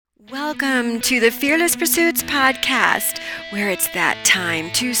Welcome to the Fearless Pursuits podcast, where it's that time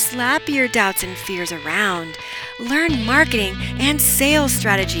to slap your doubts and fears around, learn marketing and sales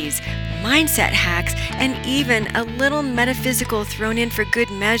strategies, mindset hacks, and even a little metaphysical thrown in for good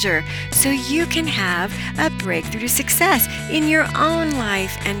measure so you can have a breakthrough to success in your own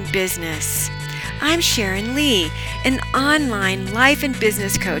life and business. I'm Sharon Lee, an online life and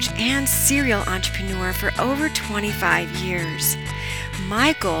business coach and serial entrepreneur for over 25 years.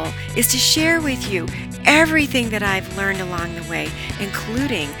 My goal is to share with you everything that I've learned along the way,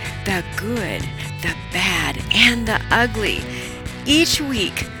 including the good, the bad, and the ugly. Each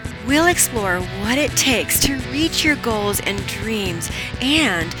week, we'll explore what it takes to reach your goals and dreams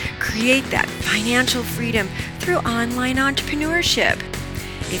and create that financial freedom through online entrepreneurship.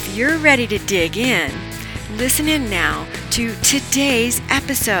 If you're ready to dig in, listen in now to today's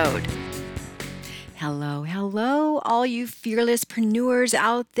episode. Hello, all you fearlesspreneurs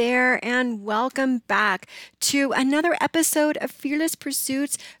out there, and welcome back to another episode of Fearless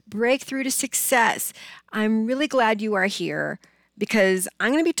Pursuits Breakthrough to Success. I'm really glad you are here because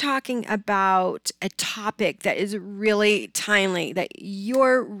I'm going to be talking about a topic that is really timely, that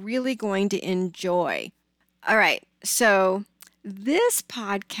you're really going to enjoy. All right, so this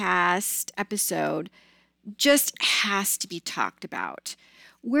podcast episode just has to be talked about.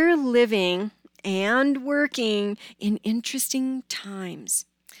 We're living and working in interesting times.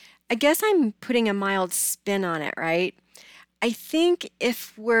 I guess I'm putting a mild spin on it, right? I think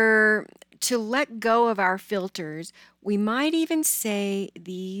if we're to let go of our filters, we might even say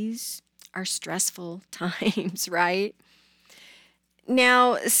these are stressful times, right?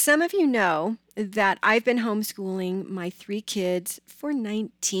 Now, some of you know that I've been homeschooling my 3 kids for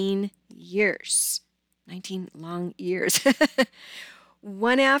 19 years. 19 long years.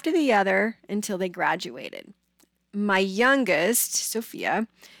 One after the other until they graduated. My youngest, Sophia,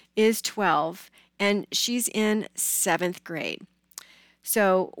 is 12 and she's in 7th grade.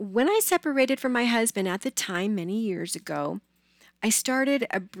 So when I separated from my husband at the time many years ago, I started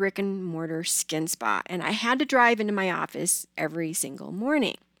a brick and mortar skin spa and I had to drive into my office every single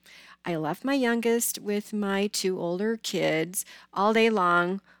morning. I left my youngest with my 2 older kids all day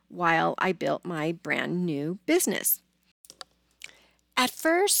long while I built my brand new business. At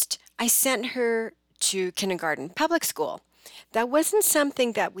first, I sent her to kindergarten public school. That wasn't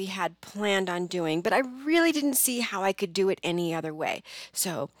something that we had planned on doing, but I really didn't see how I could do it any other way.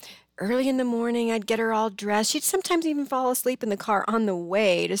 So early in the morning, I'd get her all dressed. She'd sometimes even fall asleep in the car on the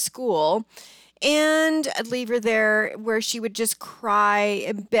way to school. And I'd leave her there where she would just cry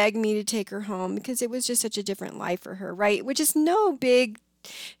and beg me to take her home because it was just such a different life for her, right? Which is no big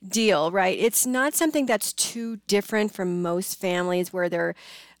deal, right? It's not something that's too different from most families where their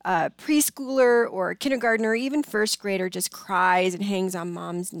preschooler or kindergartner or even first grader just cries and hangs on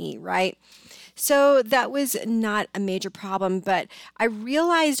mom's knee, right? So that was not a major problem, but I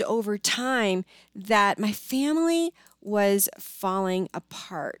realized over time that my family was falling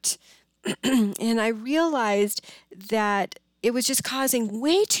apart. And I realized that it was just causing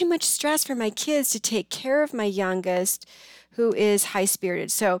way too much stress for my kids to take care of my youngest, who is high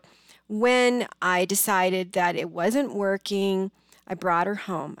spirited. So when I decided that it wasn't working, I brought her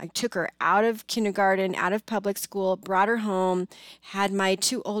home. I took her out of kindergarten, out of public school, brought her home, had my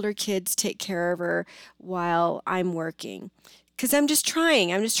 2 older kids take care of her while I'm working. Because I'm just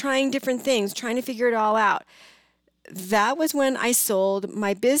trying different things, trying to figure it all out. That was when I sold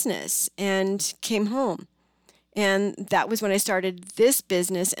my business and came home. And that was when I started this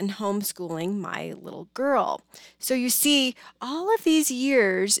business and homeschooling my little girl. So you see, all of these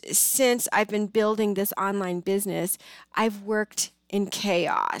years since I've been building this online business, I've worked in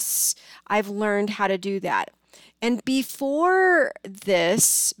chaos. I've learned how to do that. And before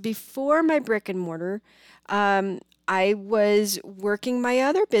this, before my brick and mortar, I was working my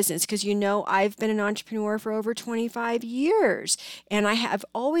other business because I've been an entrepreneur for over 25 years and I have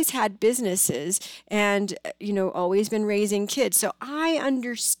always had businesses and always been raising kids. So I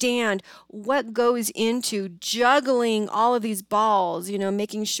understand what goes into juggling all of these balls,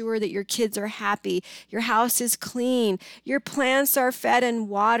 making sure that your kids are happy, your house is clean, your plants are fed and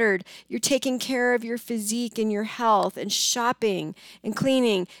watered, you're taking care of your physique and your health and shopping and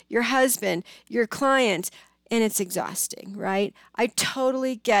cleaning, your husband, your clients. And it's exhausting, right? I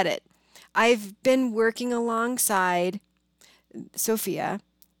totally get it. I've been working alongside Sophia,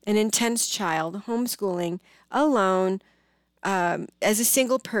 an intense child, homeschooling, alone, as a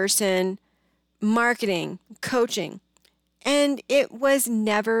single person, marketing, coaching. And it was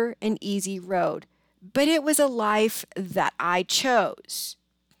never an easy road, but it was a life that I chose.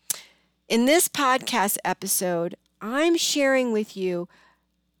 In this podcast episode, I'm sharing with you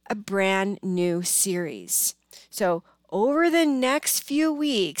a brand new series. So over the next few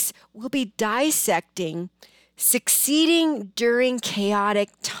weeks, we'll be dissecting succeeding during chaotic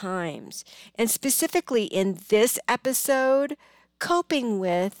times. And specifically in this episode, coping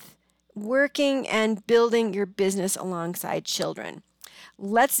with working and building your business alongside children.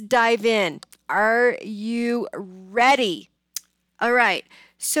 Let's dive in. Are you ready? All right.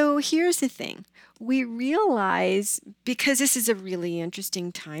 So here's the thing. We realize, because this is a really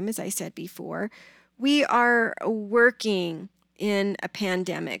interesting time, as I said before, we are working in a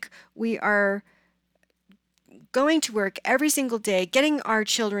pandemic. We are going to work every single day, getting our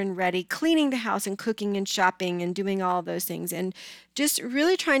children ready, cleaning the house and cooking and shopping and doing all those things, and just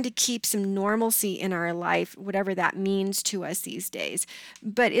really trying to keep some normalcy in our life, whatever that means to us these days.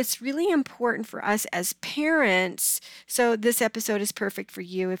 But it's really important for us as parents. So this episode is perfect for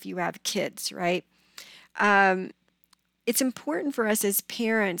you if you have kids, right? It's important for us as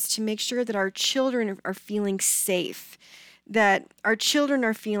parents to make sure that our children are feeling safe, that our children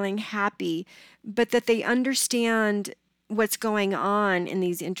are feeling happy, but that they understand what's going on in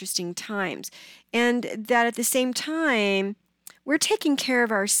these interesting times. And that at the same time, we're taking care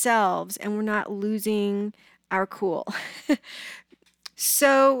of ourselves and we're not losing our cool.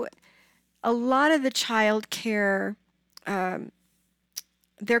 So a lot of the child care,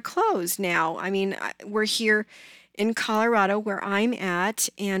 they're closed now. I mean, we're here in Colorado where I'm at,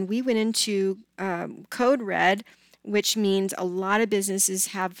 and we went into code red, which means a lot of businesses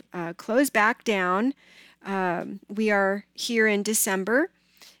have closed back down. We are here in December,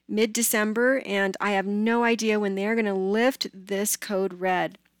 mid-December, and I have no idea when they're going to lift this code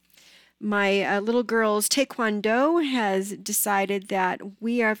red. My little girl's taekwondo has decided that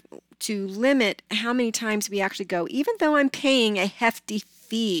we have to limit how many times we actually go, even though I'm paying a hefty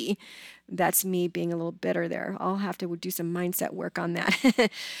fee. That's me being a little bitter there. I'll have to do some mindset work on that.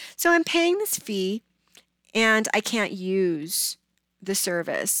 So I'm paying this fee, and I can't use the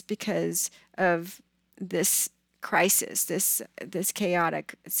service because of this crisis, this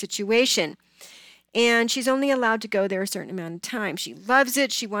chaotic situation. And she's only allowed to go there a certain amount of time. She loves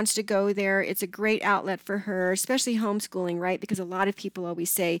it. She wants to go there. It's a great outlet for her, especially homeschooling, right? Because a lot of people always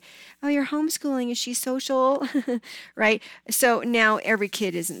say, oh, you're homeschooling. Is she social? Right? So now every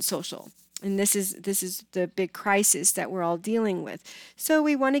kid isn't social. And this is the big crisis that we're all dealing with. So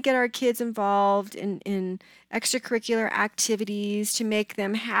we want to get our kids involved in extracurricular activities to make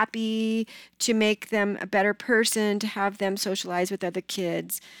them happy, to make them a better person, to have them socialize with other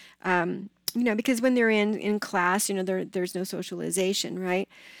kids. Because when they're in class, there's no socialization, right?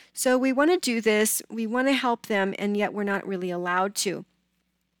 So we want to do this. We want to help them, and yet we're not really allowed to.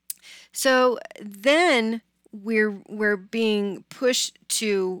 So then we're being pushed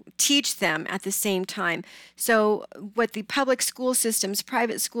to teach them at the same time. So what the public school systems,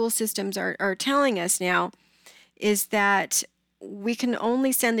 private school systems are telling us now is that we can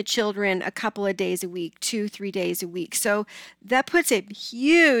only send the children a couple of days a week, 2-3 days a week. So that puts a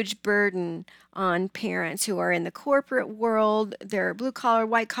huge burden on parents who are in the corporate world. They're blue collar,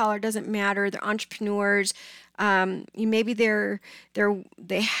 white collar, doesn't matter. They're entrepreneurs. Maybe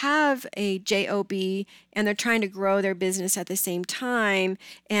they have a job and they're trying to grow their business at the same time,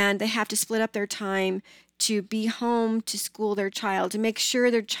 and they have to split up their time to be home to school their child, to make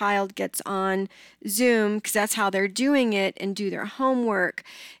sure their child gets on Zoom, because that's how they're doing it, and do their homework.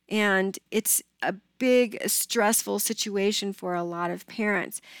 And it's a big, stressful situation for a lot of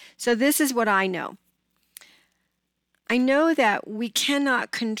parents. So this is what I know. I know that we cannot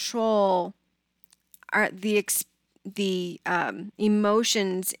control the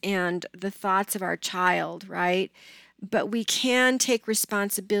emotions and the thoughts of our child, right? But we can take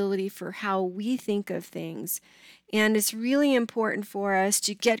responsibility for how we think of things. And it's really important for us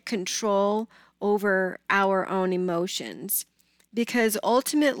to get control over our own emotions, because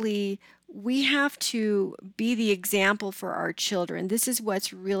ultimately we have to be the example for our children. This is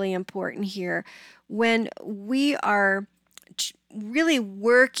what's really important here. When we are really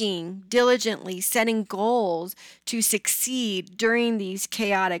working diligently, setting goals to succeed during these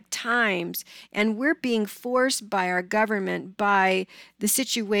chaotic times, and we're being forced by our government, by the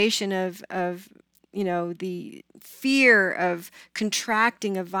situation of the fear of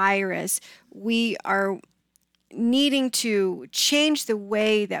contracting a virus, we are needing to change the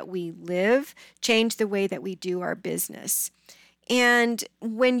way that we live, change the way that we do our business. And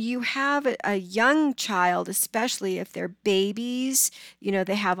when you have a young child, especially if they're babies,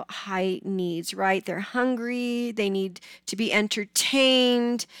 they have high needs, right? They're hungry, they need to be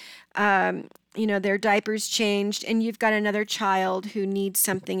entertained, their diapers changed, and you've got another child who needs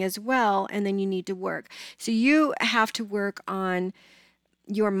something as well, and then you need to work. So you have to work on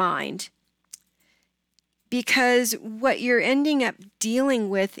your mind, because what you're ending up dealing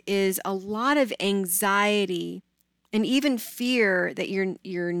with is a lot of anxiety and even fear that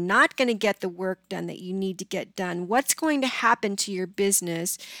you're not going to get the work done that you need to get done. What's going to happen to your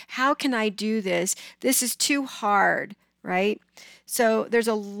business? How can I do this? This is too hard, right? So there's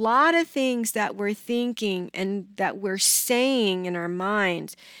a lot of things that we're thinking and that we're saying in our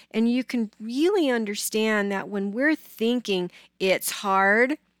minds. And you can really understand that when we're thinking it's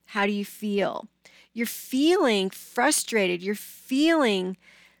hard, how do you feel? You're feeling frustrated. You're feeling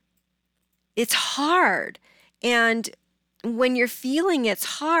it's hard. And when you're feeling it's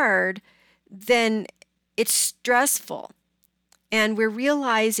hard, then it's stressful. And we're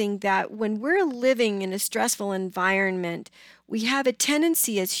realizing that when we're living in a stressful environment, we have a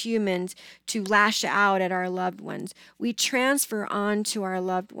tendency as humans to lash out at our loved ones. We transfer on to our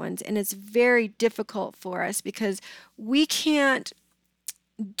loved ones, and it's very difficult for us because we can't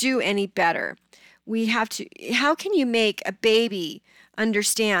do any better. We have to, how can you make a baby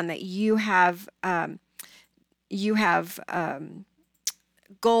understand that you have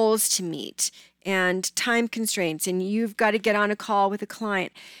goals to meet and time constraints, and you've got to get on a call with a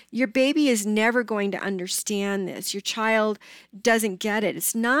client? Your baby is never going to understand this. Your child doesn't get it.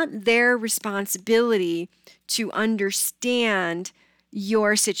 It's not their responsibility to understand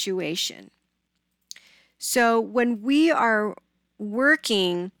your situation. So when we are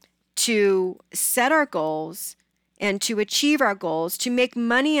working to set our goals and to achieve our goals, to make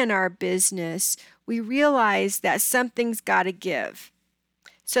money in our business, we realize that something's got to give.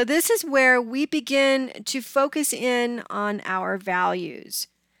 So this is where we begin to focus in on our values,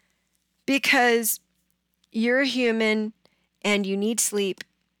 because you're a human and you need sleep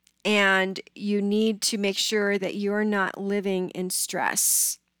and you need to make sure that you're not living in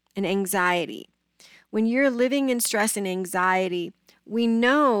stress and anxiety. When you're living in stress and anxiety, we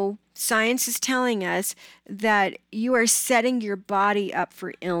know science is telling us that you are setting your body up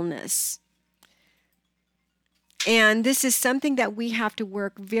for illness. And this is something that we have to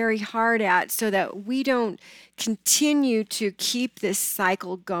work very hard at so that we don't continue to keep this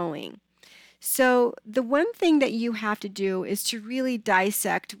cycle going. So the one thing that you have to do is to really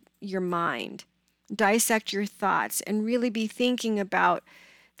dissect your mind, dissect your thoughts, and really be thinking about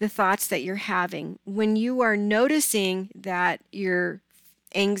the thoughts that you're having. When you are noticing that you're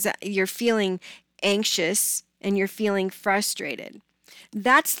feeling anxious and you're feeling frustrated,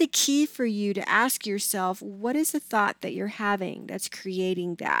 that's the key for you to ask yourself, what is the thought that you're having that's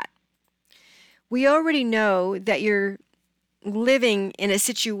creating that? We already know that you're living in a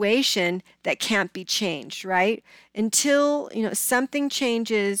situation that can't be changed, right? Until, something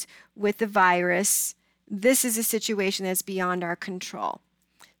changes with the virus, this is a situation that's beyond our control.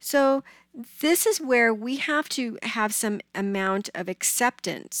 So this is where we have to have some amount of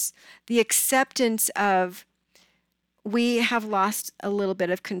acceptance, the acceptance of we have lost a little bit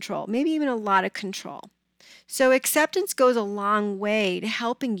of control, maybe even a lot of control. So acceptance goes a long way to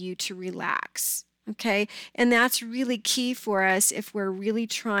helping you to relax, okay? And that's really key for us if we're really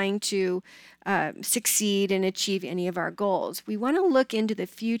trying to succeed and achieve any of our goals. We want to look into the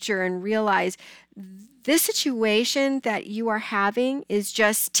future and realize this situation that you are having is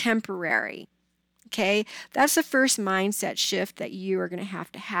just temporary, okay? That's the first mindset shift that you are going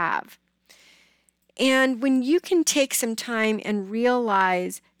to have. And when you can take some time and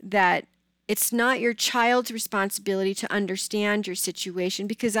realize that it's not your child's responsibility to understand your situation,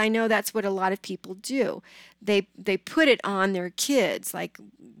 because I know that's what a lot of people do. They put it on their kids, like,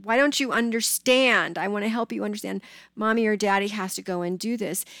 why don't you understand? I want to help you understand. Mommy or daddy has to go and do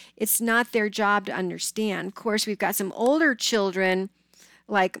this. It's not their job to understand. Of course, we've got some older children,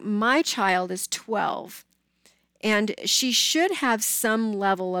 like my child is 12. And she should have some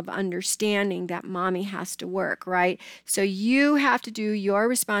level of understanding that mommy has to work, right? So you have to do your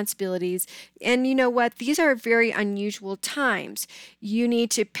responsibilities. And you know what? These are very unusual times. You need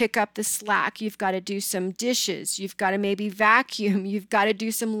to pick up the slack. You've got to do some dishes. You've got to maybe vacuum. You've got to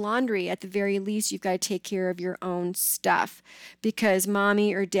do some laundry. At the very least, you've got to take care of your own stuff because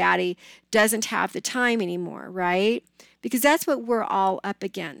mommy or daddy doesn't have the time anymore, right? Because that's what we're all up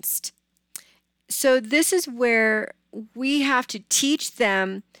against. So this is where we have to teach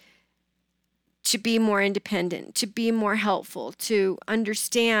them to be more independent, to be more helpful, to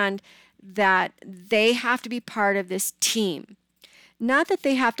understand that they have to be part of this team. Not that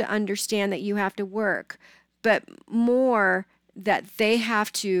they have to understand that you have to work, but more that they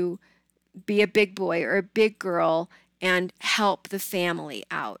have to be a big boy or a big girl and help the family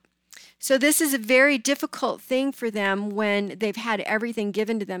out. So this is a very difficult thing for them when they've had everything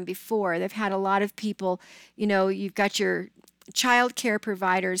given to them before. They've had a lot of people, you've got your childcare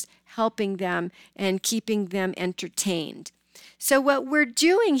providers helping them and keeping them entertained. So what we're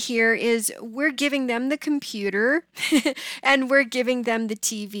doing here is we're giving them the computer and we're giving them the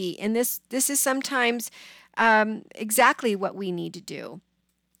TV. And this is sometimes exactly what we need to do.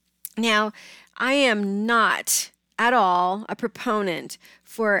 Now, I am not at all a proponent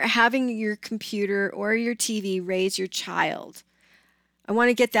for having your computer or your TV raise your child. I want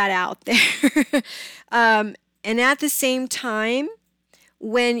to get that out there. And at the same time,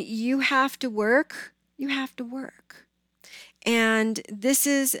 when you have to work, you have to work. And this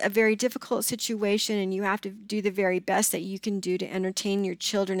is a very difficult situation, and you have to do the very best that you can do to entertain your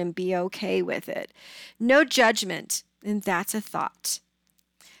children and be okay with it. No judgment, and that's a thought.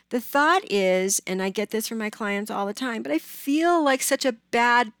 The thought is, and I get this from my clients all the time, but I feel like such a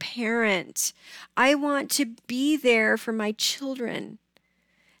bad parent. I want to be there for my children.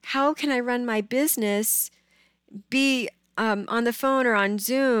 How can I run my business, be on the phone or on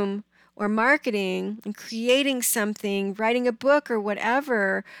Zoom or marketing and creating something, writing a book or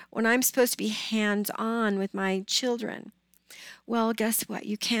whatever, when I'm supposed to be hands-on with my children? Well, guess what?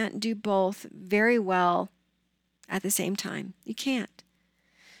 You can't do both very well at the same time. You can't.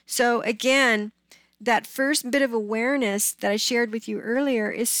 So again, that first bit of awareness that I shared with you earlier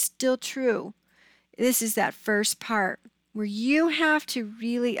is still true. This is that first part where you have to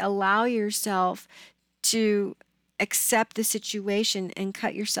really allow yourself to accept the situation and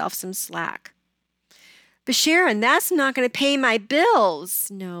cut yourself some slack. But Sharon, that's not going to pay my bills.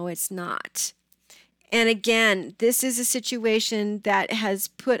 No, it's not. And again, this is a situation that has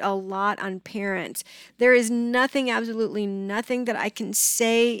put a lot on parents. There is nothing, absolutely nothing that I can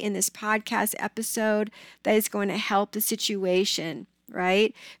say in this podcast episode that is going to help the situation,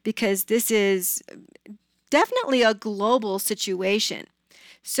 right? Because this is definitely a global situation.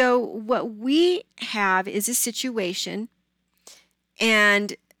 So what we have is a situation,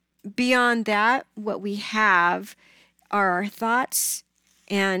 and beyond that, what we have are our thoughts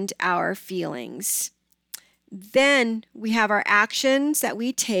and our feelings. Then we have our actions that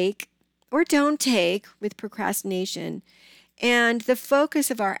we take or don't take with procrastination, and the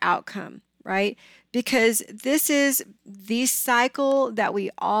focus of our outcome, right? Because this is the cycle that we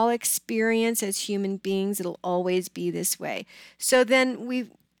all experience as human beings. It'll always be this way. So then we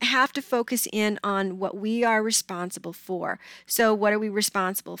have to focus in on what we are responsible for. So what are we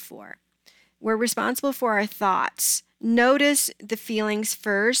responsible for? We're responsible for our thoughts. Notice the feelings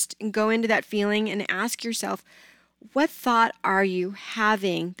first and go into that feeling and ask yourself, what thought are you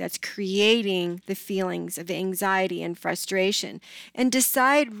having that's creating the feelings of anxiety and frustration? And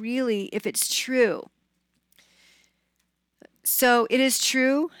decide really if it's true. So it is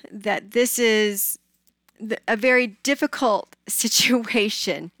true that this is a very difficult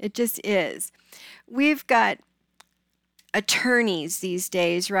situation. It just is. We've got attorneys these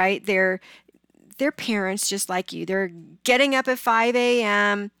days, right? They're parents just like you. They're getting up at 5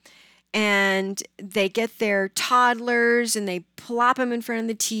 a.m. and they get their toddlers and they plop them in front of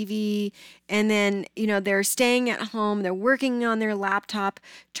the TV, and then, they're staying at home, they're working on their laptop,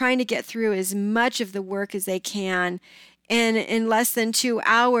 trying to get through as much of the work as they can. And in less than 2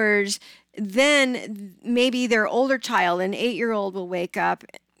 hours, then maybe their older child, an 8-year-old, will wake up,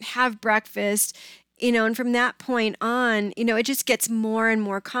 have breakfast, and from that point on, it just gets more and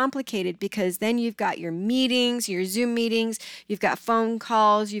more complicated, because then you've got your meetings, your Zoom meetings, you've got phone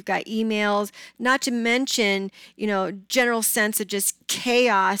calls, you've got emails, not to mention, general sense of just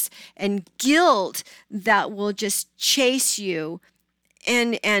chaos and guilt that will just chase you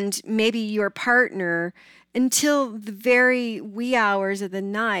and maybe your partner until the very wee hours of the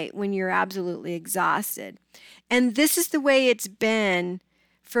night when you're absolutely exhausted. And this is the way it's been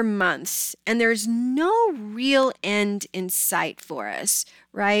for months, and there's no real end in sight for us,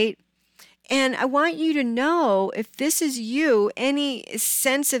 right? And I want you to know, if this is you, any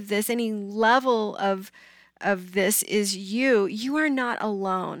sense of this, any level of this is you, you are not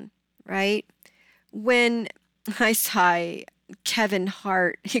alone, right? When I saw Kevin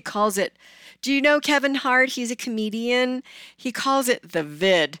Hart, he calls it, do you know Kevin Hart? He's a comedian. He calls it the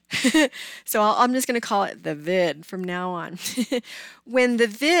vid. So I'm just going to call it the vid from now on. When the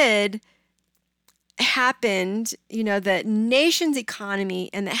vid happened, the nation's economy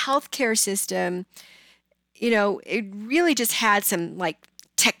and the healthcare system, it really just had some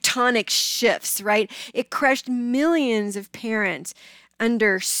tectonic shifts, right? It crushed millions of parents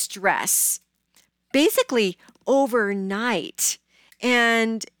under stress, basically overnight.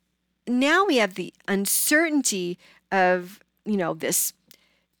 And now we have the uncertainty of, this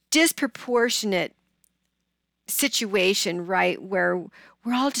disproportionate situation, right, where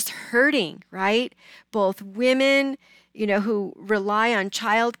we're all just hurting, right? Both women, who rely on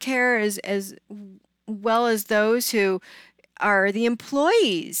childcare as well as those who are the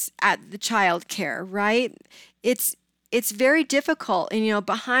employees at the childcare, right? It's very difficult. And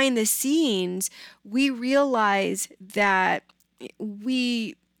behind the scenes, we realize that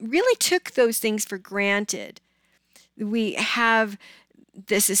we really took those things for granted. We have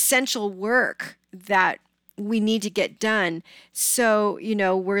this essential work that we need to get done. So,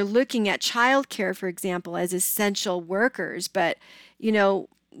 we're looking at childcare, for example, as essential workers, but,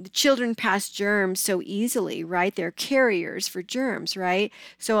 the children pass germs so easily, right? They're carriers for germs, right?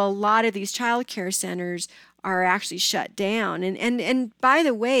 So a lot of these childcare centers are actually shut down. And by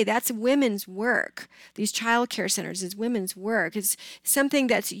the way, that's women's work. These childcare centers is women's work. It's something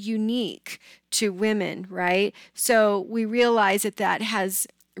that's unique to women, right? So we realize that has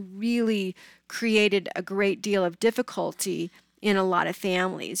really created a great deal of difficulty in a lot of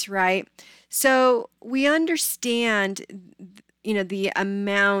families, right? So we understand, the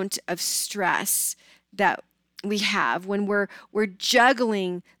amount of stress that we have when we're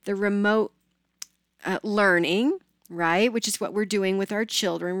juggling the remote learning, right? Which is what we're doing with our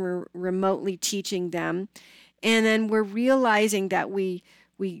children. We're remotely teaching them. And then we're realizing that we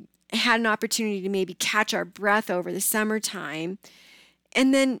had an opportunity to maybe catch our breath over the summertime.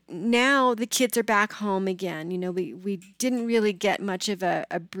 And then now the kids are back home again. We didn't really get much of a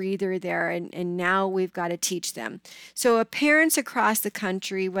breather there, and now we've got to teach them. So parents across the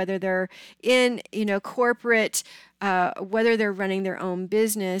country, whether they're in, corporate, whether they're running their own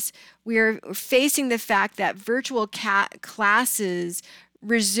business, we are facing the fact that virtual classes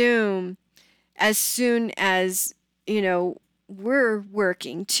resume as soon as, we're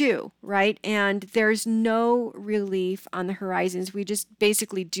working too, right? And there's no relief on the horizons. We just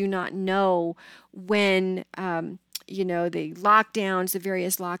basically do not know when, the lockdowns, the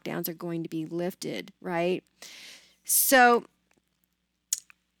various lockdowns are going to be lifted, right? So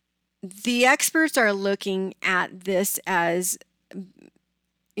the experts are looking at this as,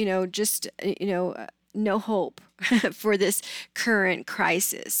 just, no hope for this current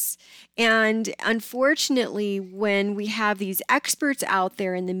crisis. And unfortunately, when we have these experts out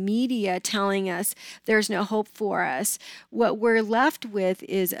there in the media telling us there's no hope for us, what we're left with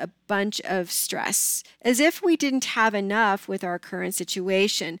is a bunch of stress, as if we didn't have enough with our current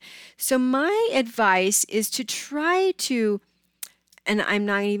situation. So my advice is to try to, and I'm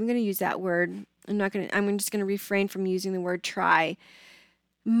not even going to use that word. I'm just going to refrain from using the word try.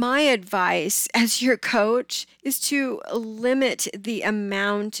 My advice as your coach is to limit the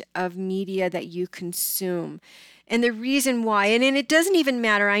amount of media that you consume. And the reason why, and it doesn't even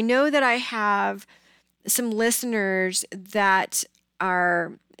matter, I know that I have some listeners that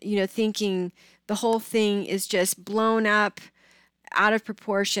are, thinking the whole thing is just blown up out of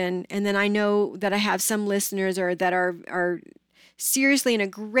proportion. And then I know that I have some listeners that are seriously in a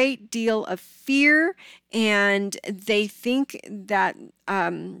great deal of fear, and they think that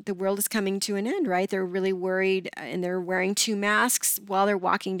the world is coming to an end, right? They're really worried, and they're wearing 2 masks while they're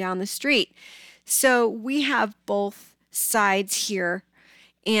walking down the street. So we have both sides here,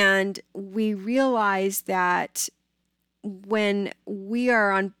 and we realize that when we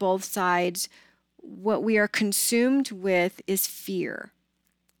are on both sides, what we are consumed with is fear.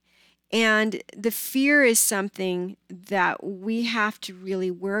 And the fear is something that we have to really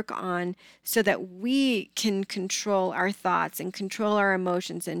work on so that we can control our thoughts and control our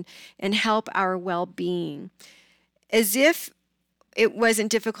emotions and help our well-being. As if it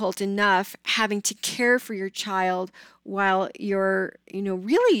wasn't difficult enough having to care for your child while you're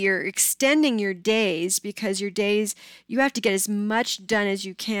extending your days, because your days, you have to get as much done as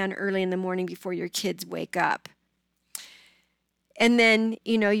you can early in the morning before your kids wake up. And then,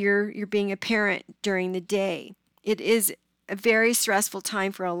 you're being a parent during the day. It is a very stressful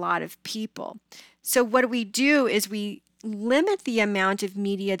time for a lot of people. So what we do is we limit the amount of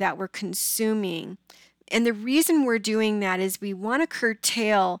media that we're consuming. And the reason we're doing that is we want to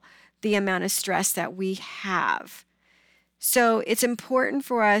curtail the amount of stress that we have. So it's important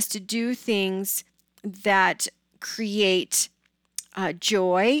for us to do things that create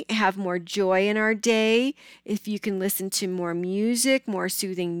joy, have more joy in our day. If you can listen to more music, more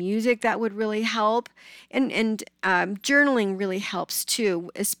soothing music, that would really help. And journaling really helps too,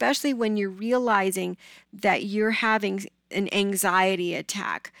 especially when you're realizing that you're having an anxiety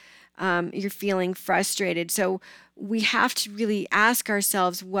attack. You're feeling frustrated. So we have to really ask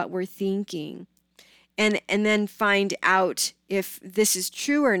ourselves what we're thinking, and then find out if this is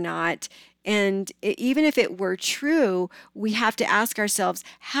true or not. And even if it were true, we have to ask ourselves,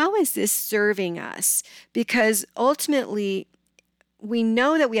 how is this serving us? Because ultimately, we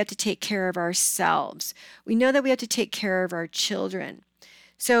know that we have to take care of ourselves. We know that we have to take care of our children.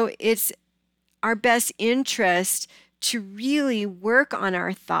 So it's our best interest to really work on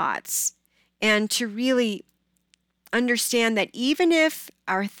our thoughts and to really understand that even if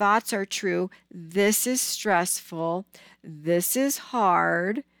our thoughts are true, this is stressful, this is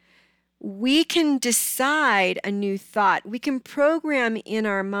hard, we can decide a new thought. We can program in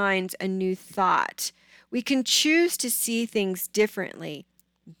our minds a new thought. We can choose to see things differently.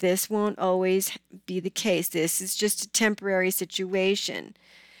 This won't always be the case. This is just a temporary situation.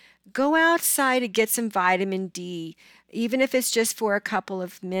 Go outside and get some vitamin D, even if it's just for a couple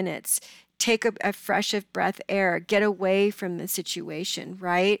of minutes. Take a fresh of breath air. Get away from the situation,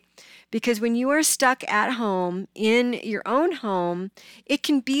 right? Because when you are stuck at home, in your own home, it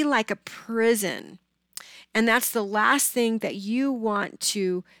can be like a prison. And that's the last thing that you want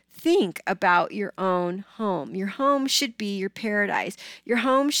to think about your own home. Your home should be your paradise. Your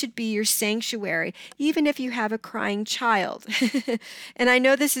home should be your sanctuary, even if you have a crying child. And I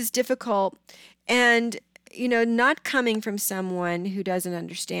know this is difficult, and not coming from someone who doesn't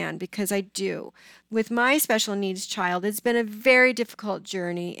understand, because I do. With my special needs child, it's been a very difficult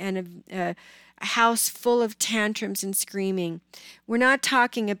journey and a house full of tantrums and screaming. We're not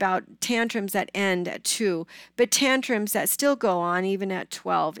talking about tantrums that end at 2, but tantrums that still go on even at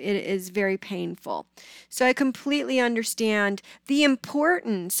 12. It is very painful. So I completely understand the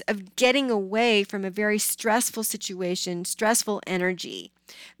importance of getting away from a very stressful situation, stressful energy.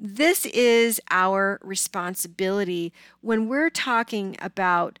 This is our responsibility when we're talking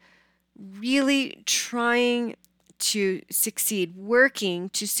about really trying to succeed, working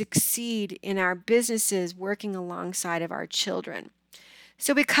to succeed in our businesses, working alongside of our children.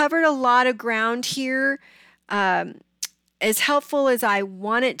 So we covered a lot of ground here. As helpful as I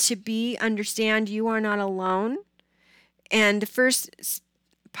want it to be, understand you are not alone. And the first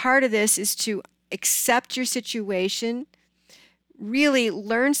part of this is to accept your situation, really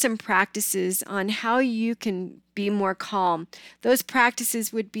learn some practices on how you can be more calm. Those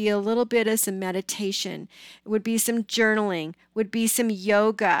practices would be a little bit of some meditation, it would be some journaling, would be some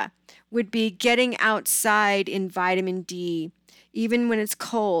yoga, would be getting outside in vitamin D, even when it's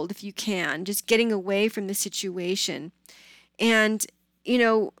cold, if you can, just getting away from the situation. And,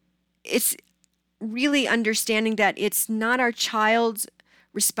 it's really understanding that it's not our child's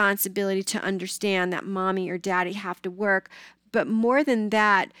responsibility to understand that mommy or daddy have to work, but more than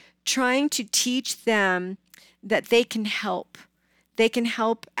that, trying to teach them that they can help. They can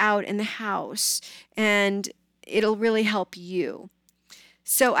help out in the house, and it'll really help you.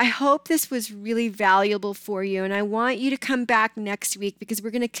 So I hope this was really valuable for you, and I want you to come back next week because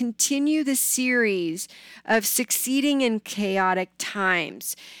we're going to continue the series of succeeding in chaotic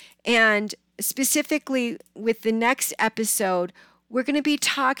times. And specifically with the next episode, we're going to be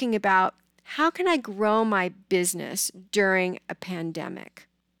talking about how can I grow my business during a pandemic?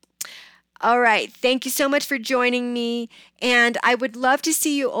 All right. Thank you so much for joining me. And I would love to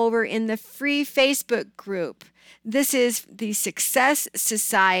see you over in the free Facebook group. This is the Success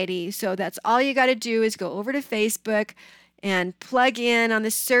Society. So that's all you got to do is go over to Facebook and plug in on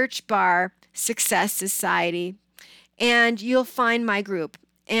the search bar, Success Society, and you'll find my group.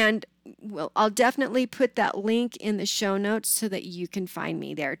 And I'll definitely put that link in the show notes so that you can find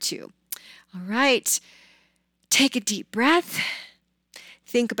me there too. All right, take a deep breath,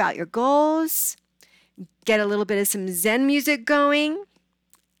 think about your goals, get a little bit of some Zen music going.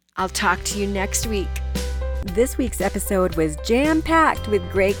 I'll talk to you next week. This week's episode was jam-packed with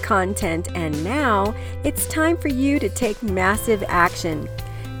great content, and now it's time for you to take massive action.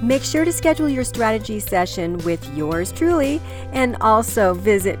 Make sure to schedule your strategy session with yours truly, and also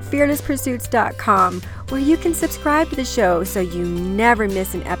visit fearlesspursuits.com, where you can subscribe to the show so you never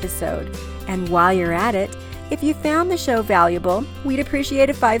miss an episode. And while you're at it, if you found the show valuable, we'd appreciate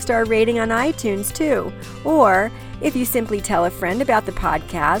a 5-star rating on iTunes too. Or if you simply tell a friend about the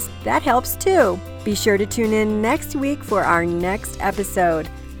podcast, that helps too. Be sure to tune in next week for our next episode.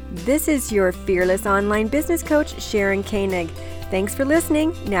 This is your fearless online business coach, Sharon Koenig. Thanks for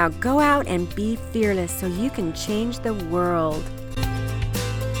listening. Now go out and be fearless so you can change the world.